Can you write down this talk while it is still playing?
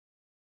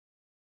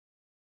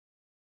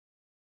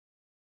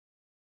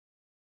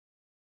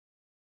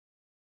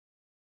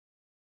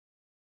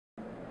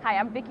Hi,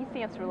 I'm Vicki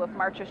Sansarula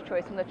from Archer's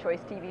Choice and the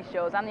Choice TV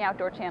shows on the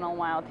Outdoor Channel and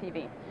Wild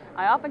TV.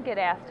 I often get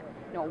asked,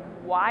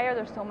 why are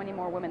there so many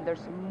more women?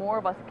 There's more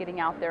of us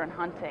getting out there and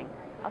hunting.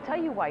 I'll tell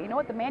you why. You know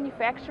what? The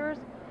manufacturers,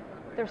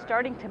 they're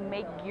starting to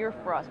make gear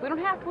for us. We don't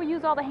have to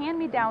use all the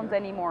hand-me-downs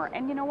anymore.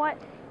 And you know what?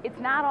 It's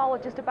not all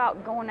just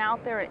about going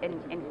out there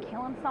and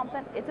killing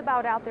something. It's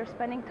about out there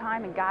spending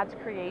time in God's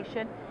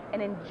creation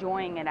and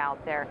enjoying it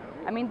out there.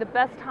 I mean, the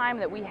best time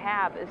that we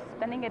have is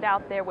spending it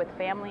out there with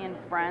family and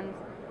friends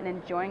and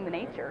enjoying the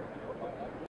nature.